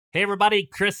Hey everybody,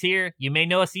 Chris here. You may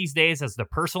know us these days as the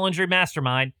Personal Injury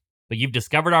Mastermind, but you've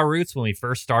discovered our roots when we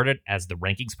first started as the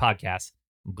Rankings Podcast.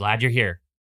 I'm glad you're here.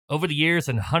 Over the years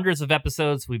and hundreds of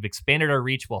episodes, we've expanded our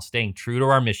reach while staying true to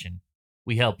our mission.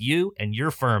 We help you and your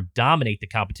firm dominate the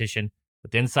competition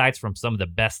with insights from some of the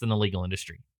best in the legal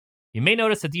industry. You may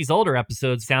notice that these older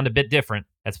episodes sound a bit different.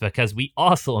 That's because we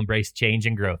also embrace change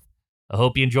and growth. I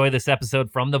hope you enjoy this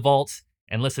episode from the vaults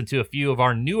and listen to a few of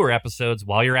our newer episodes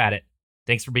while you're at it.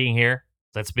 Thanks for being here.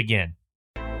 Let's begin.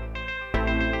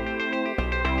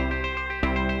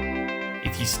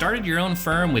 If you started your own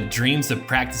firm with dreams of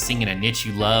practicing in a niche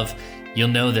you love, you'll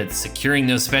know that securing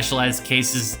those specialized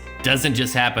cases doesn't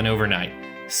just happen overnight.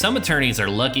 Some attorneys are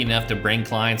lucky enough to bring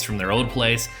clients from their old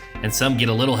place, and some get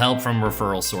a little help from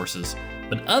referral sources.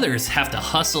 But others have to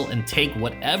hustle and take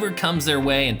whatever comes their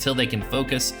way until they can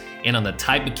focus in on the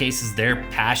type of cases they're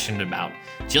passionate about,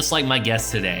 just like my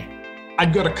guest today.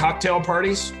 I'd go to cocktail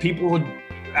parties. People would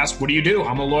ask, what do you do?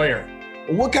 I'm a lawyer.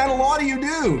 Well, what kind of law do you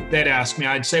do? They'd ask me.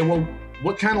 I'd say, well,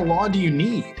 what kind of law do you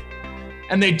need?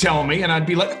 And they'd tell me, and I'd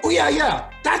be like, oh,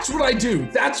 yeah, that's what I do.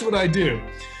 That's what I do.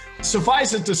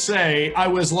 Suffice it to say, I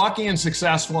was lucky and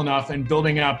successful enough in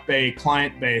building up a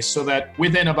client base so that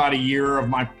within about a year of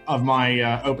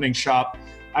my opening shop,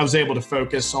 I was able to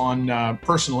focus on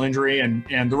personal injury,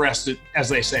 and the rest, as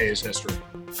they say, is history.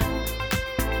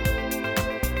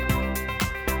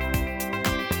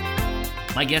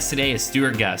 My guest today is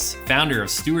Stewart Guss, founder of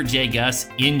Stewart J. Guss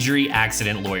Injury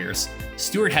Accident Lawyers.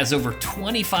 Stewart has over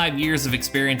 25 years of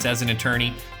experience as an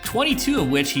attorney, 22 of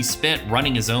which he spent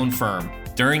running his own firm.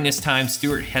 During this time,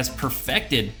 Stewart has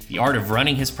perfected the art of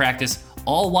running his practice,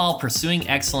 all while pursuing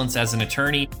excellence as an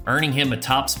attorney, earning him a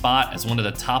top spot as one of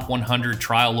the top 100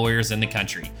 trial lawyers in the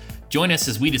country. Join us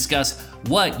as we discuss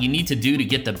what you need to do to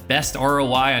get the best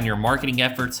ROI on your marketing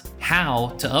efforts, how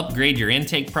to upgrade your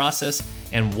intake process,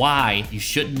 and why you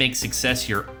shouldn't make success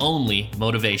your only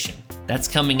motivation. That's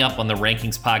coming up on the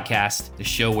Rankings Podcast, the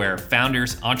show where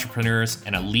founders, entrepreneurs,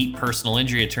 and elite personal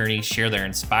injury attorneys share their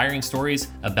inspiring stories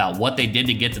about what they did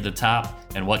to get to the top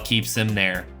and what keeps them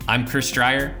there. I'm Chris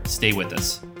Stryer. Stay with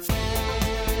us.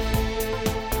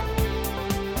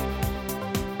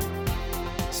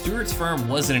 Stewart's firm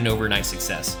wasn't an overnight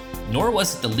success, nor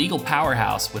was it the legal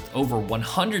powerhouse with over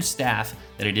 100 staff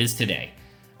that it is today.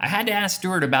 I had to ask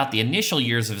Stewart about the initial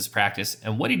years of his practice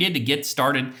and what he did to get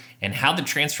started and how the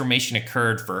transformation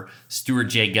occurred for Stewart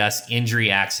J. Guss Injury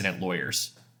Accident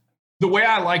Lawyers. The way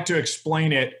I like to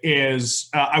explain it is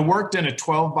I worked in a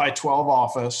 12 by 12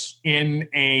 office in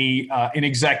an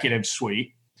executive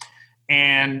suite,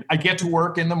 and I'd get to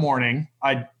work in the morning.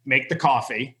 I'd make the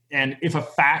coffee, and if a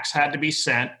fax had to be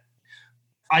sent,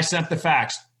 I sent the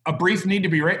fax. A brief needed to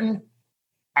be written,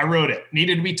 I wrote it.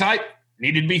 Needed to be typed,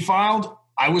 needed to be filed,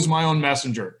 I was my own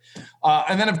messenger.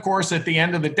 And then, of course, at the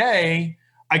end of the day,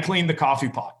 I cleaned the coffee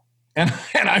pot and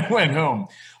I went home.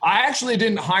 I actually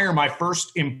didn't hire my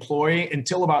first employee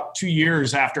until about 2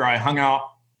 years after I hung out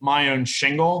my own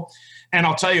shingle. And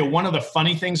I'll tell you, one of the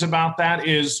funny things about that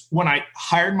is when I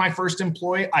hired my first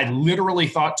employee, I literally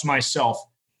thought to myself,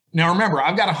 now remember,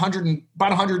 I've got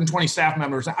about 120 staff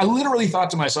members. I literally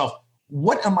thought to myself,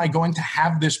 what am I going to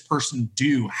have this person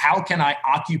do? How can I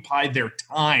occupy their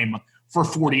time for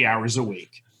 40 hours a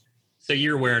week? So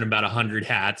you're wearing about 100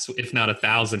 hats, if not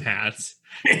 1,000 hats.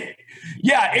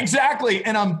 Yeah, exactly.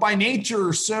 And I'm by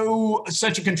nature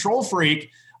such a control freak.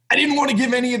 I didn't want to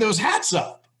give any of those hats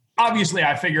up. Obviously,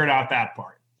 I figured out that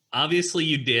part. Obviously,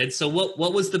 you did. So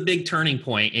what was the big turning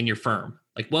point in your firm?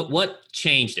 Like what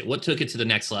changed it? What took it to the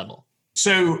next level?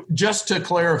 So just to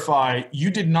clarify, you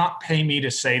did not pay me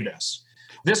to say this.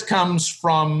 This comes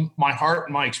from my heart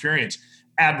and my experience.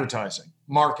 Advertising,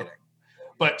 marketing.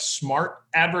 But smart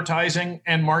advertising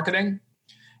and marketing,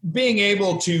 being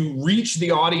able to reach the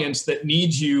audience that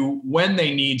needs you when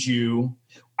they need you.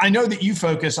 I know that you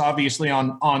focus obviously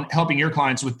on helping your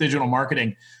clients with digital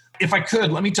marketing. If I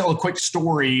could, let me tell a quick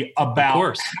story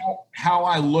about how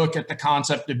I look at the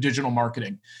concept of digital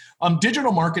marketing.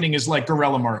 Digital marketing is like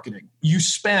guerrilla marketing. You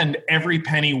spend every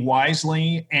penny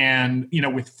wisely and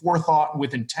with forethought and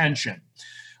with intention.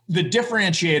 The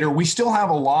differentiator, we still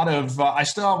have I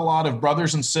still have a lot of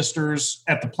brothers and sisters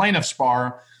at the plaintiff's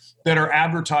bar that are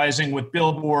advertising with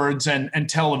billboards and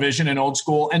television and old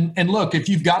school. And look, if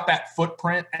you've got that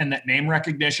footprint and that name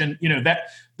recognition, that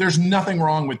there's nothing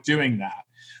wrong with doing that.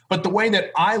 But the way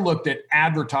that I looked at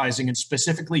advertising, and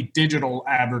specifically digital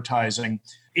advertising,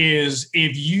 is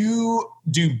if you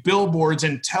do billboards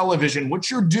and television, what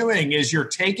you're doing is you're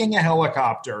taking a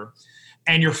helicopter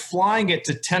and you're flying it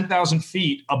to 10,000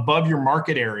 feet above your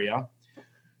market area.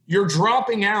 You're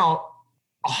dropping out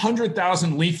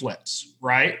 100,000 leaflets,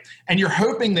 right? And you're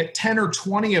hoping that 10 or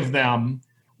 20 of them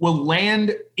will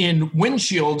land in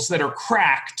windshields that are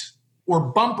cracked or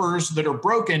bumpers that are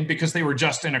broken because they were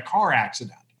just in a car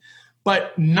accident.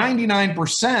 But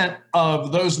 99%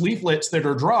 of those leaflets that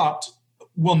are dropped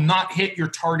will not hit your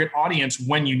target audience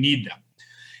when you need them.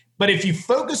 But if you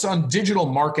focus on digital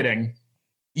marketing,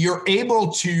 you're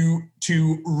able to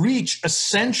reach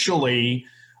essentially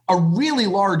a really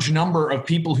large number of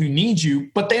people who need you,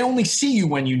 but they only see you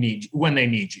when they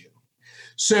need you.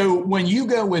 So when you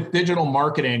go with digital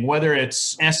marketing, whether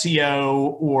it's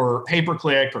SEO or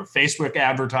pay-per-click or Facebook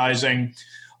advertising,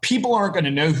 people aren't going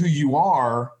to know who you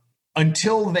are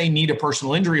until they need a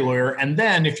personal injury lawyer. And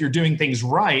then if you're doing things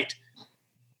right,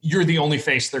 you're the only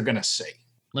face they're going to see.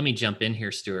 Let me jump in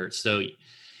here, Stewart. So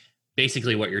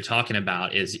basically what you're talking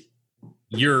about is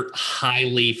you're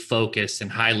highly focused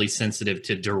and highly sensitive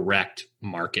to direct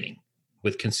marketing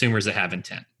with consumers that have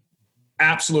intent.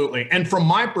 Absolutely. And from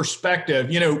my perspective,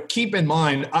 keep in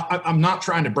mind, I'm not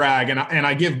trying to brag, and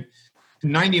I give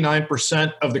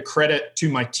 99% of the credit to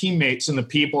my teammates and the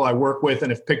people I work with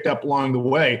and have picked up along the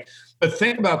way. But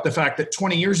think about the fact that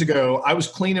 20 years ago, I was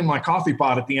cleaning my coffee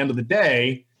pot at the end of the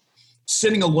day,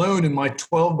 sitting alone in my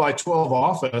 12 by 12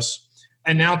 office.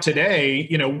 And now today,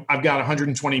 I've got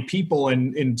 120 people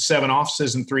in 7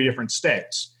 offices in 3 different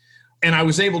states. And I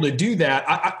was able to do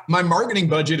that. My marketing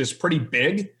budget is pretty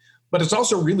big, but it's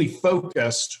also really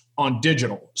focused on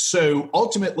digital. So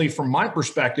ultimately, from my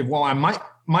perspective, while I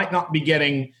might not be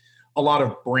getting a lot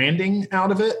of branding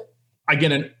out of it, I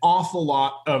get an awful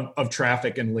lot of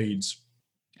traffic and leads.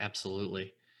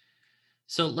 Absolutely.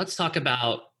 So let's talk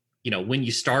about, when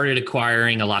you started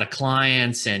acquiring a lot of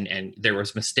clients and there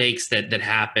was mistakes that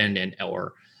happened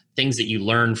or things that you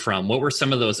learned from. What were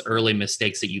some of those early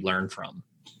mistakes that you learned from?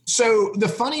 So the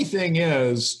funny thing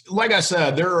is, like I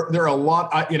said, there are a lot,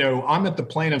 I'm at the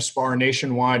plaintiff's bar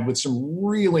nationwide with some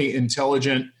really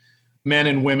intelligent men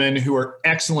and women who are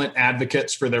excellent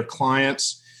advocates for their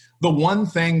clients. The one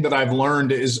thing that I've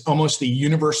learned is almost a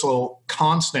universal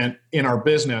constant in our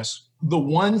business. The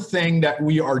one thing that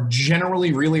we are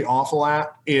generally really awful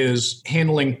at is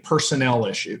handling personnel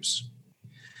issues.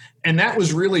 And that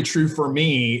was really true for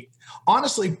me.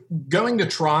 Honestly, going to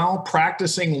trial,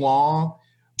 practicing law,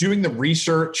 doing the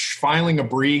research, filing a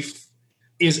brief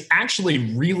is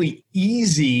actually really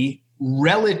easy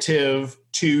relative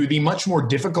to the much more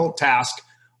difficult task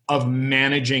of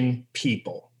managing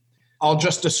people. I'll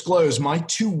just disclose my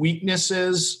 2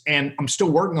 weaknesses, and I'm still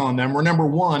working on them, were number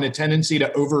one, a tendency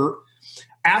to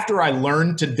after I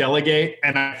learned to delegate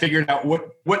and I figured out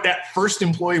what that first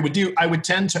employee would do, I would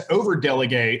tend to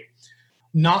over-delegate,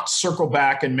 not circle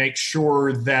back and make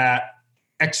sure that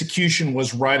execution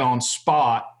was right on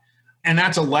spot. And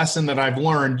that's a lesson that I've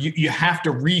learned. You have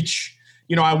to reach,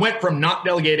 I went from not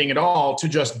delegating at all to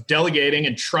just delegating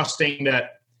and trusting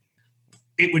that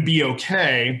it would be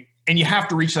okay. And you have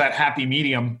to reach that happy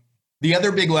medium. The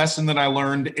other big lesson that I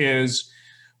learned is,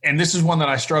 and this is one that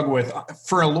I struggle with,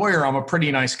 for a lawyer, I'm a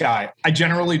pretty nice guy. I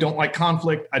generally don't like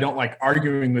conflict. I don't like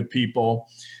arguing with people.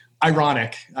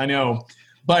 Ironic, I know.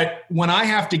 But when I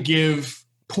have to give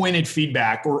pointed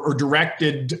feedback or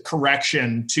directed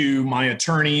correction to my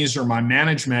attorneys or my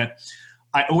management,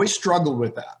 I always struggled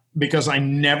with that because I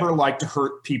never like to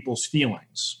hurt people's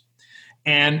feelings.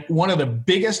 And one of the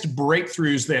biggest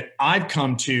breakthroughs that I've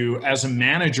come to as a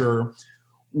manager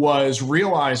was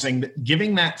realizing that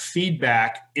giving that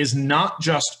feedback is not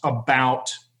just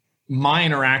about my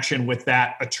interaction with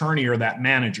that attorney or that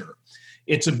manager.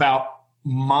 It's about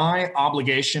my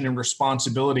obligation and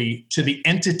responsibility to the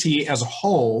entity as a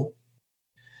whole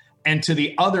and to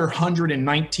the other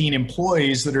 119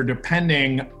 employees that are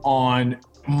depending on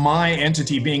my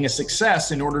entity being a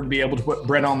success in order to be able to put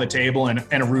bread on the table and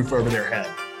a roof over their head.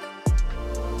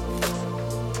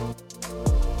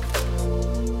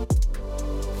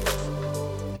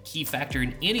 A key factor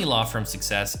in any law firm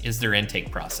success is their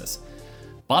intake process.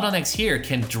 Bottlenecks here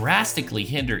can drastically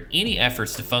hinder any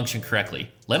efforts to function correctly,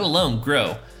 let alone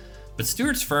grow. But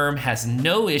Stewart's firm has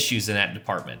no issues in that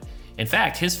department. In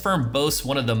fact, his firm boasts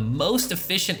one of the most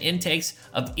efficient intakes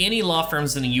of any law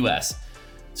firms in the US.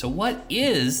 So what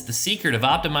is the secret of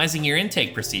optimizing your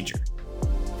intake procedure?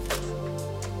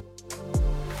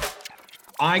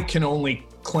 I can only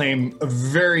claim a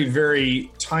very, very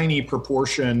tiny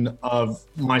proportion of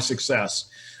my success.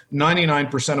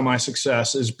 99% of my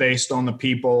success is based on the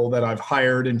people that I've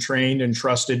hired and trained and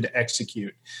trusted to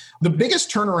execute. The biggest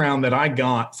turnaround that I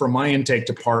got from my intake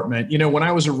department, when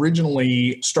I was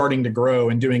originally starting to grow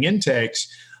and doing intakes,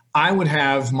 I would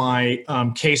have my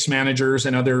case managers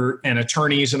and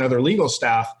attorneys and other legal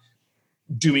staff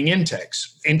doing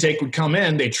intakes. Intake would come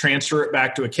in, they transfer it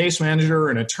back to a case manager,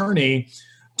 an attorney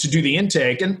to do the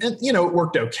intake. And it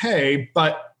worked okay.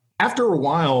 But after a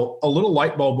while, a little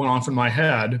light bulb went off in my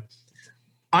head.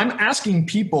 I'm asking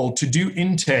people to do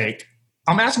intake.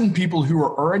 I'm asking people who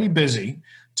are already busy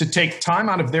to take time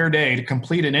out of their day to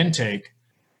complete an intake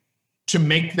to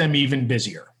make them even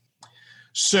busier.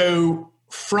 So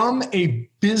from a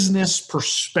business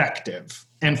perspective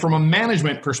and from a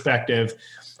management perspective,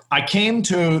 I came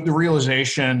to the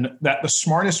realization that the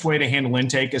smartest way to handle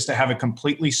intake is to have a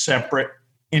completely separate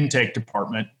intake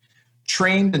department,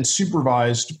 trained and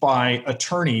supervised by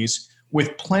attorneys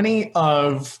with plenty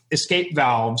of escape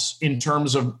valves in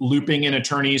terms of looping in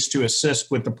attorneys to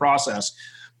assist with the process.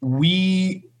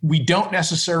 We don't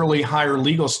necessarily hire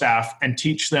legal staff and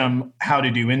teach them how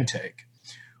to do intake.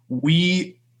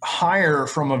 We hire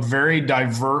from a very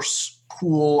diverse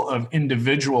pool of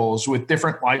individuals with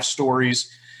different life stories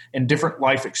and different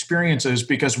life experiences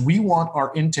because we want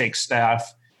our intake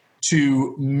staff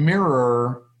to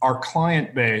mirror our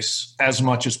client base as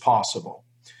much as possible.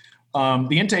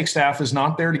 The intake staff is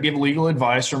not there to give legal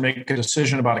advice or make a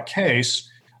decision about a case.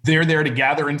 They're there to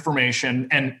gather information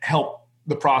and help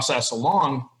the process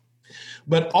along.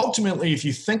 But ultimately, if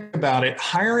you think about it,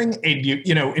 hiring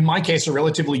in my case, a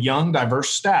relatively young, diverse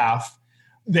staff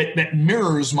that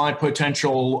mirrors my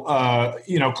potential,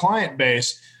 client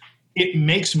base, it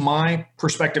makes my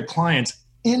prospective clients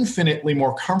infinitely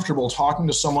more comfortable talking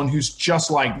to someone who's just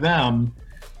like them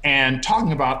and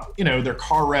talking about, their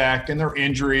car wreck and their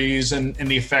injuries and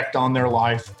the effect on their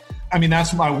life. I mean,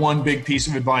 that's my one big piece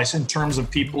of advice in terms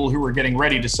of people who are getting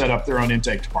ready to set up their own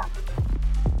intake department.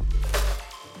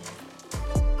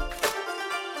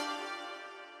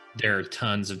 There are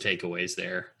tons of takeaways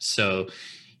there. So,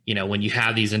 when you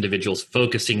have these individuals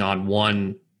focusing on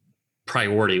one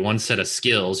priority, one set of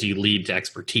skills, you lead to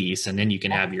expertise. And then you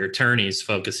can have your attorneys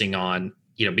focusing on,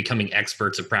 becoming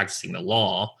experts of practicing the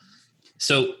law.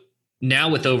 So now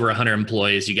with over 100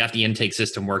 employees, you got the intake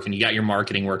system working, you got your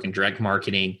marketing working, direct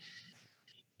marketing.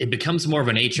 It becomes more of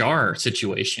an HR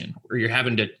situation where you're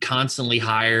having to constantly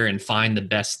hire and find the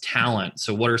best talent.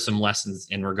 So what are some lessons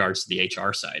in regards to the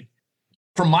HR side?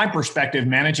 From my perspective,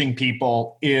 managing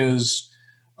people is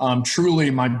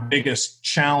truly my biggest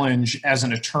challenge as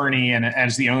an attorney and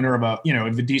as the owner of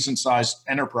a decent sized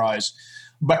enterprise.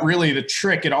 But really the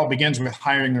trick, it all begins with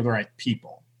hiring the right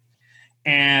people.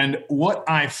 And what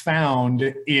I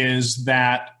found is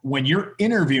that when you're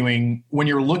interviewing, when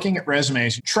you're looking at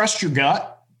resumes, trust your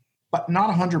gut, but not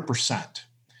 100%.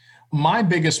 My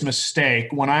biggest mistake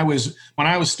when I was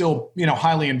still,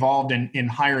 highly involved in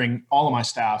hiring all of my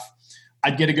staff,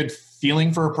 I'd get a good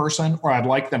feeling for a person or I'd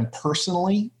like them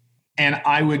personally, and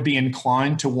I would be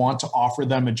inclined to want to offer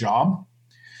them a job.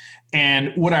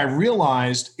 And what I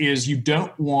realized is you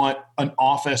don't want an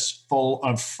office full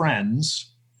of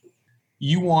friends.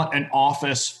 You want an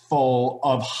office full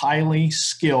of highly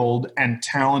skilled and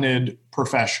talented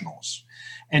professionals.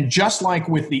 And just like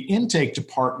with the intake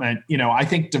department, I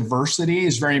think diversity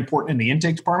is very important in the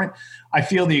intake department. I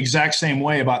feel the exact same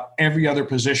way about every other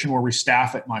position where we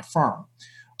staff at my firm.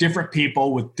 Different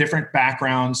people with different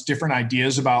backgrounds, different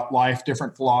ideas about life,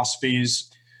 different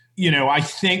philosophies. I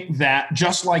think that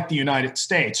just like the United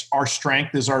States, our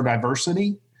strength is our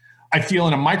diversity. I feel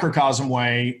in a microcosm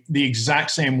way, the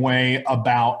exact same way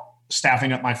about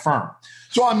staffing at my firm.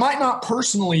 So I might not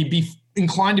personally be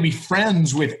inclined to be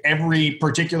friends with every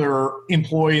particular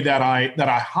employee that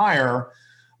I hire,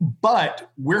 but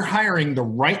we're hiring the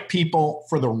right people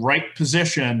for the right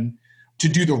position to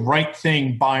do the right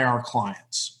thing by our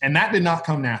clients. And that did not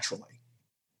come naturally.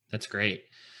 That's great.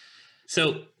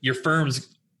 So your firm's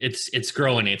it's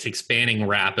growing, it's expanding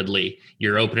rapidly.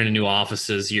 You're opening new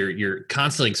offices, you're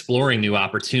constantly exploring new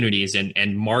opportunities,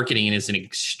 and marketing is an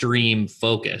extreme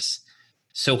focus.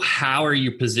 So how are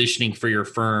you positioning for your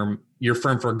firm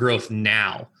for growth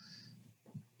now?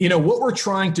 What we're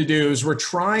trying to do is we're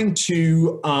trying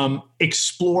to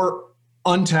explore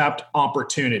untapped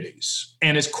opportunities.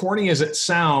 And as corny as it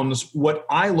sounds, what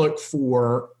I look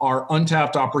for are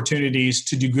untapped opportunities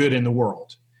to do good in the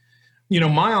world.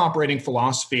 My operating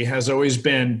philosophy has always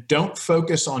been, don't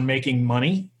focus on making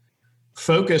money,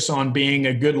 focus on being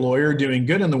a good lawyer, doing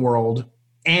good in the world.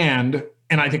 And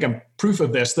I think I'm proof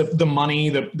of this, the money,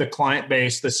 the client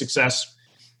base, the success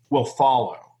will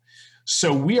follow.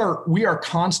 So we are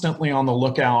constantly on the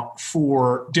lookout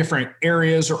for different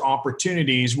areas or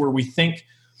opportunities where we think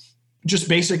just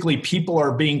basically people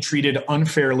are being treated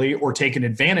unfairly or taken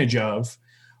advantage of.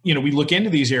 We look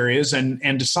into these areas and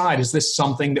decide, is this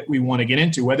something that we want to get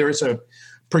into, whether it's a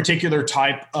particular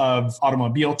type of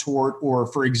automobile tort or,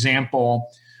 for example,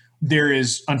 there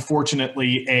is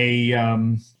unfortunately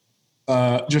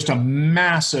just a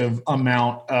massive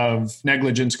amount of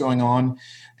negligence going on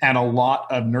at a lot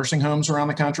of nursing homes around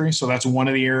the country. So that's one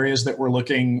of the areas that we're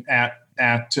looking at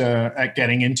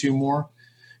getting into more.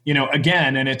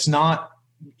 Again, and it's not,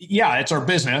 it's our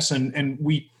business, and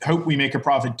we hope we make a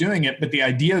profit doing it. But the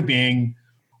idea being,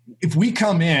 if we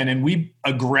come in and we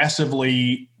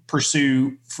aggressively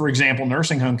pursue, for example,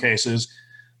 nursing home cases,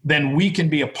 then we can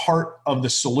be a part of the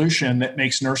solution that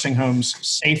makes nursing homes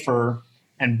safer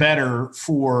and better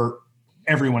for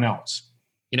everyone else.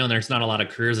 There's not a lot of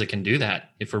careers that can do that,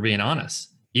 if we're being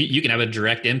honest. You can have a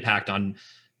direct impact on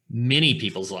many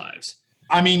people's lives.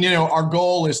 I mean, our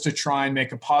goal is to try and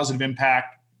make a positive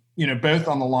impact, both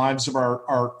on the lives of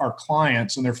our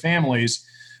clients and their families,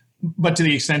 but to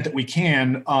the extent that we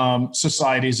can,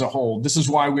 society as a whole. This is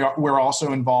why we're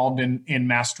also involved in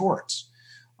mass torts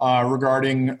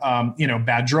regarding,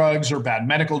 bad drugs or bad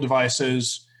medical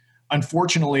devices.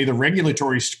 Unfortunately, the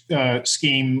regulatory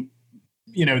scheme,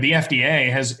 the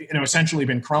FDA has essentially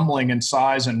been crumbling in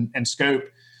size and scope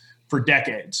for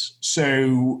decades.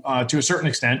 So to a certain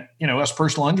extent, us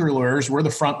personal injury lawyers, we're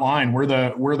the front line. We're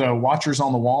the watchers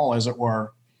on the wall, as it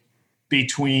were,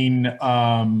 between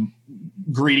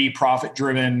greedy,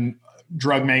 profit-driven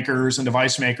drug makers and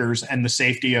device makers and the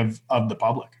safety of the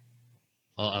public.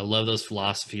 Well, I love those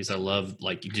philosophies. I love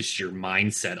just your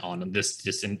mindset on this,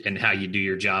 just and how you do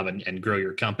your job and grow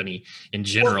your company in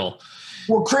general.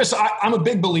 Well, Chris, I'm a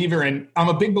big believer in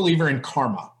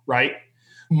karma, right?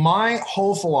 My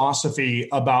whole philosophy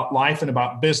about life and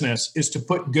about business is to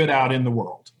put good out in the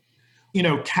world.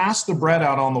 Cast the bread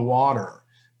out on the water.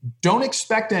 Don't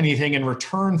expect anything in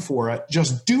return for it.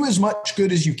 Just do as much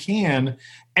good as you can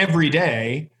every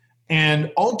day.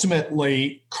 And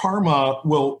ultimately, karma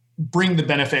will bring the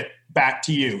benefit back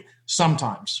to you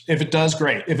sometimes. If it does,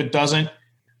 great. If it doesn't,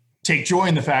 take joy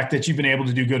in the fact that you've been able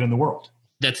to do good in the world.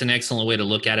 That's an excellent way to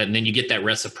look at it. And then you get that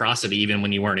reciprocity even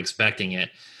when you weren't expecting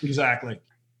it. Exactly.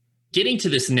 Getting to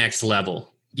this next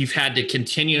level, you've had to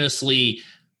continuously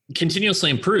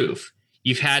improve.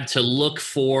 You've had to look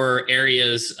for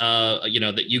areas,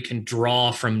 that you can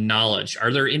draw from knowledge.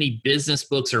 Are there any business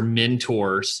books or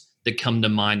mentors that come to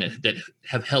mind that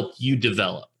have helped you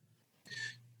develop?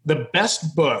 The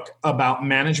best book about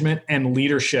management and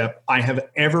leadership I have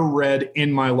ever read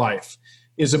in my life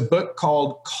is a book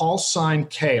called Call Sign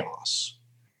Chaos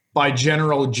by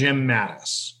General Jim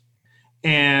Mattis.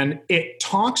 And it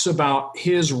talks about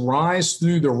his rise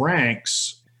through the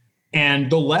ranks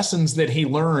and the lessons that he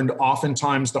learned,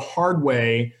 oftentimes the hard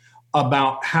way,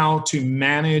 about how to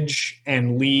manage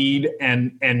and lead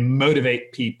and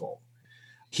motivate people.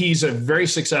 He's a very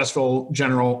successful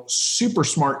general, super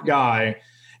smart guy.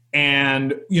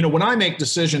 And, when I make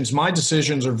decisions, my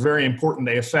decisions are very important.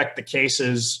 They affect the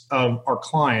cases of our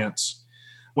clients.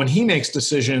 When he makes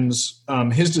decisions,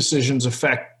 his decisions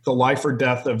affect the life or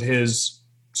death of his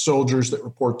soldiers that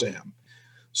report to him.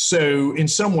 So in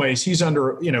some ways, he's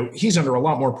under a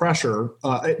lot more pressure.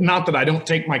 Not that I don't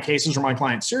take my cases or my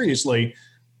clients seriously.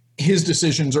 His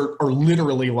decisions are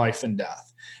literally life and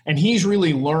death. And he's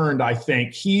really learned, I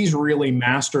think, he's really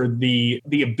mastered the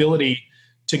ability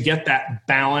to get that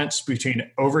balance between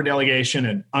over-delegation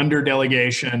and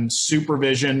under-delegation,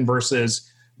 supervision versus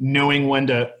knowing when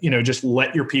to, just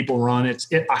let your people run.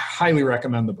 I highly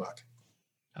recommend the book.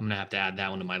 I'm going to have to add that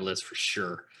one to my list for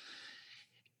sure.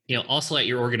 Also at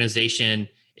your organization,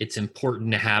 it's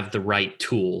important to have the right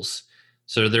tools.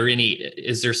 So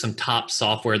is there some top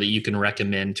software that you can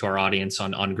recommend to our audience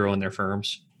on growing their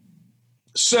firms?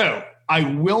 So I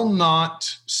will not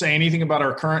say anything about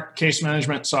our current case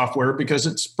management software because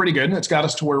it's pretty good and it's got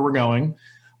us to where we're going.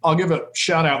 I'll give a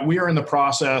shout out. We are in the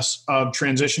process of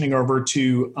transitioning over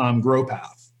to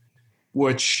GrowPath,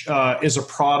 which is a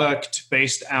product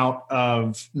based out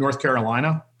of North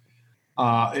Carolina.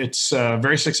 It's a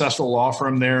very successful law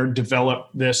firm there,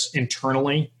 developed this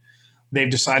internally. They've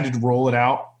decided to roll it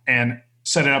out and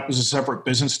set it up as a separate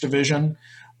business division.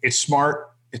 It's smart.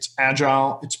 It's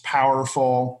agile, it's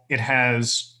powerful, it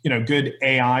has, good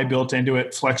AI built into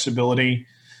it, flexibility.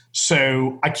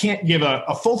 So I can't give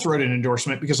a full-throated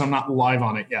endorsement because I'm not live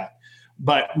on it yet.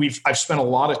 But I've spent a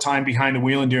lot of time behind the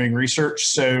wheel and doing research.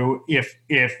 So if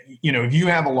you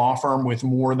have a law firm with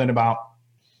more than about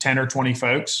 10 or 20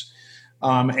 folks,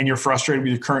 and you're frustrated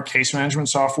with your current case management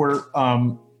software,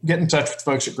 get in touch with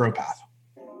folks at GrowPath.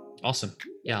 Awesome.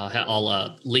 Yeah,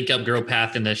 I'll link up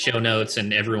GrowPath in the show notes,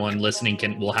 and everyone listening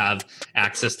will have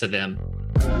access to them.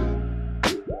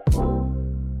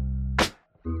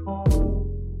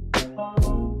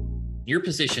 your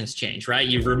position's changed, right?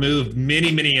 You've removed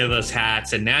many of those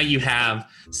hats, and now you have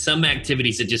some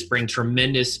activities that just bring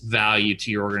tremendous value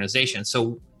to your organization.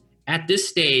 So at this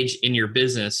stage in your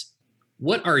business,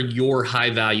 what are your high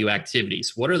value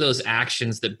activities? What are those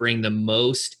actions that bring the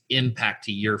most impact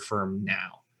to your firm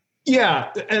now?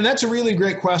 Yeah, and that's a really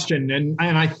great question. And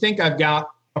I think I've got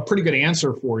a pretty good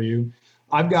answer for you.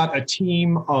 I've got a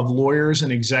team of lawyers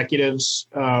and executives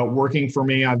working for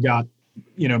me. I've got,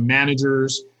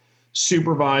 managers,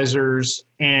 supervisors,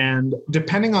 and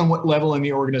depending on what level in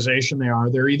the organization they are,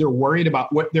 they're either worried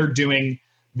about what they're doing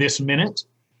this minute,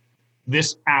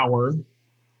 this hour,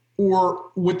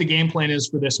 or what the game plan is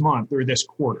for this month or this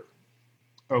quarter.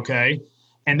 Okay.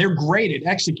 And they're great at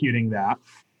executing that.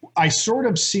 I sort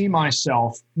of see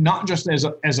myself not just as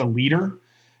a leader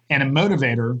and a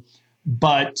motivator,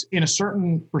 but in a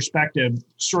certain perspective,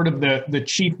 sort of the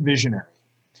chief visionary.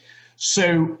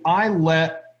 So I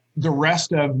let the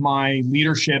rest of my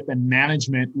leadership and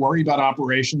management worry about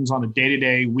operations on a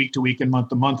day-to-day, week-to-week, and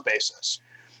month-to-month basis.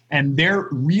 And they're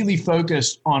really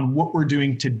focused on what we're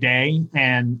doing today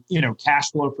and,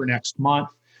 cash flow for next month.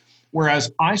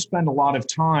 Whereas I spend a lot of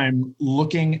time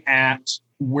looking at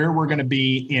where we're going to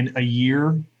be in a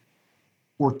year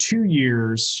or 2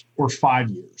 years or 5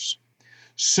 years.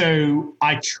 So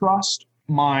I trust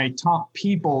my top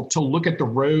people to look at the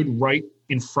road right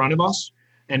in front of us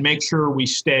and make sure we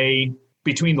stay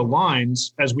between the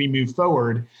lines as we move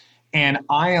forward. And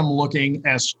I am looking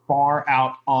as far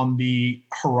out on the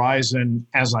horizon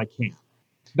as I can.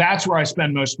 That's where I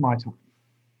spend most of my time.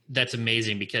 That's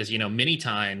amazing because, many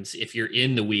times if you're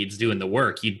in the weeds doing the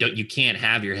work, you can't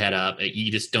have your head up. You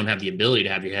just don't have the ability to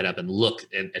have your head up and look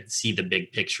and see the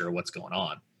big picture of what's going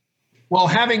on. Well,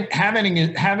 having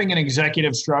an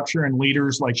executive structure and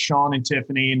leaders like Sean and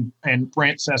Tiffany and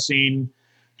Brant Sassine,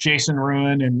 Jason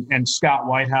Ruin and Scott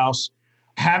Whitehouse,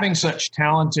 having such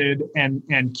talented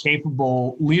and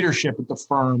capable leadership at the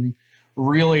firm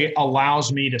really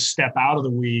allows me to step out of the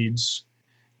weeds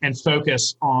and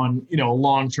focus on, a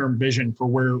long-term vision for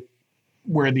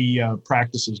where the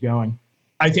practice is going.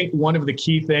 I think one of the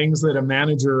key things that a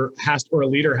manager or a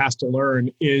leader has to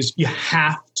learn is you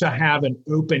have to have an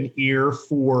open ear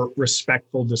for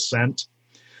respectful dissent.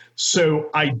 So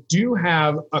I do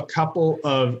have a couple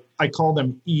of, I call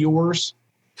them Eeyores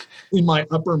in my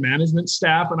upper management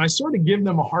staff, and I sort of give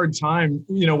them a hard time.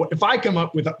 If I come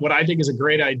up with what I think is a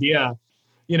great idea,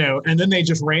 and then they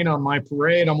just rain on my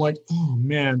parade, I'm like, oh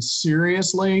man,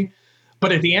 seriously?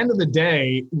 But at the end of the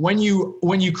day, when you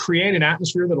create an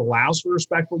atmosphere that allows for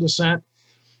respectful dissent,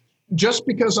 just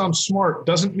because I'm smart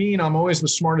doesn't mean I'm always the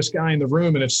smartest guy in the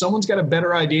room. And if someone's got a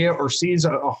better idea or sees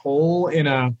a hole in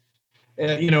an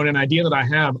idea that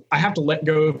I have to let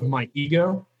go of my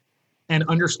ego and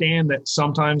understand that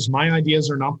sometimes my ideas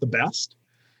are not the best.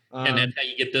 And that's how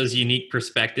you get those unique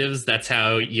perspectives. That's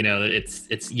how,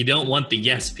 it's you don't want the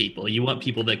yes people. You want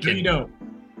people that can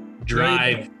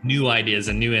drive new ideas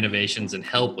and new innovations and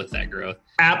help with that growth.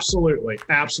 Absolutely.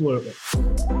 Absolutely.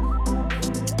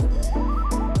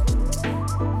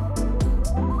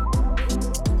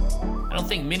 I don't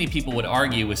think many people would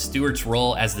argue with Stewart's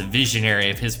role as the visionary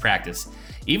of his practice.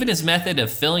 Even his method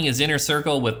of filling his inner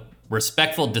circle with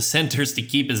respectful dissenters to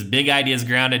keep his big ideas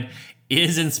grounded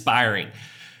is inspiring.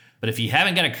 But if you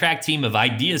haven't got a crack team of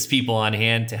ideas people on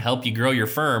hand to help you grow your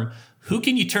firm, who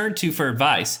can you turn to for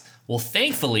advice? Well,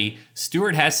 thankfully,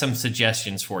 Stewart has some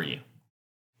suggestions for you.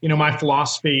 My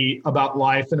philosophy about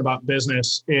life and about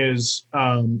business is,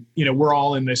 we're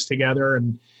all in this together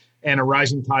and a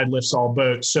rising tide lifts all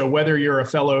boats. So whether you're a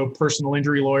fellow personal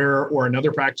injury lawyer or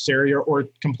another practice area or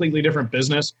completely different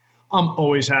business, I'm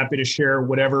always happy to share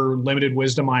whatever limited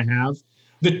wisdom I have.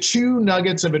 The two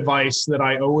nuggets of advice that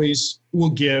I always will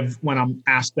give when I'm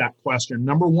asked that question.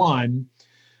 Number one,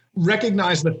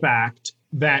 recognize the fact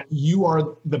that you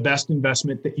are the best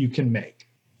investment that you can make.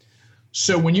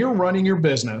 So when you're running your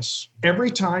business,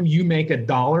 every time you make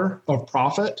 $1 of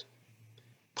profit,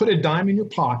 put a dime in your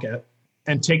pocket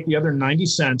and take the other 90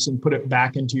 cents and put it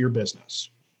back into your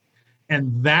business.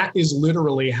 And that is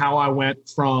literally how I went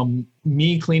from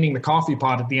me cleaning the coffee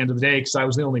pot at the end of the day, because I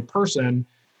was the only person,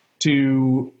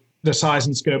 to the size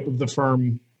and scope of the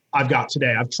firm I've got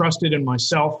today. I've trusted in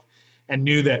myself and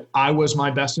knew that I was my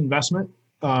best investment.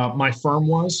 My firm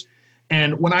was.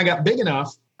 And when I got big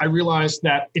enough, I realized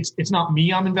that it's not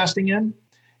me I'm investing in.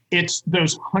 It's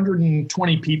those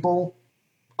 120 people,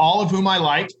 all of whom I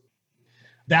like.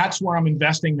 That's where I'm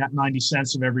investing that 90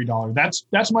 cents of every dollar.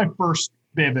 That's my first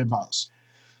bit of advice.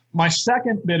 My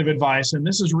second bit of advice, and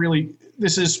this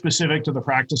is specific to the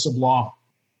practice of law.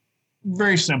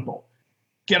 Very simple.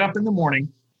 Get up in the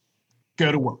morning,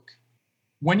 go to work.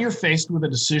 When you're faced with a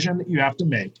decision that you have to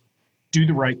make, do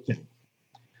the right thing.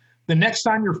 The next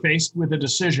time you're faced with a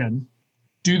decision,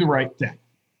 do the right thing.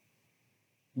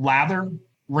 Lather,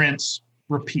 rinse,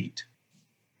 repeat.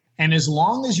 And as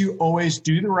long as you always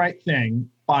do the right thing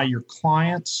by your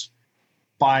clients,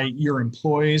 by your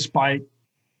employees, by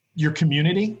your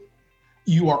community,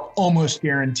 you are almost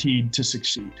guaranteed to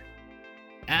succeed.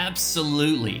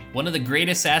 Absolutely. One of the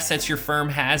greatest assets your firm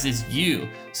has is you,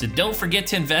 so don't forget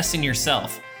to invest in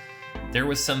yourself. There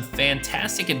was some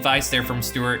fantastic advice there from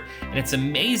Stewart, and it's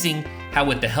amazing how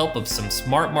with the help of some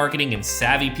smart marketing and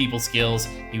savvy people skills,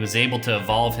 he was able to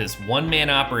evolve his one-man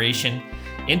operation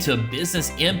into a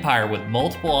business empire with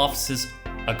multiple offices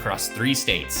across 3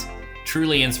 states.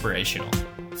 Truly inspirational.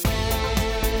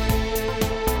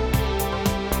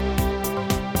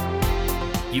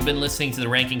 You've been listening to the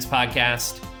Rankings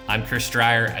Podcast. I'm Chris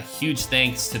Dreyer. A huge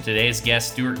thanks to today's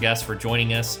guest, Stewart Guss, for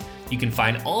joining us. You can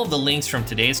find all of the links from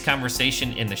today's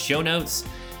conversation in the show notes.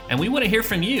 And we want to hear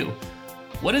from you.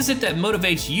 What is it that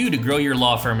motivates you to grow your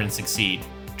law firm and succeed?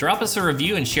 Drop us a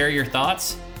review and share your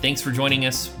thoughts. Thanks for joining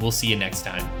us. We'll see you next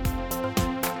time.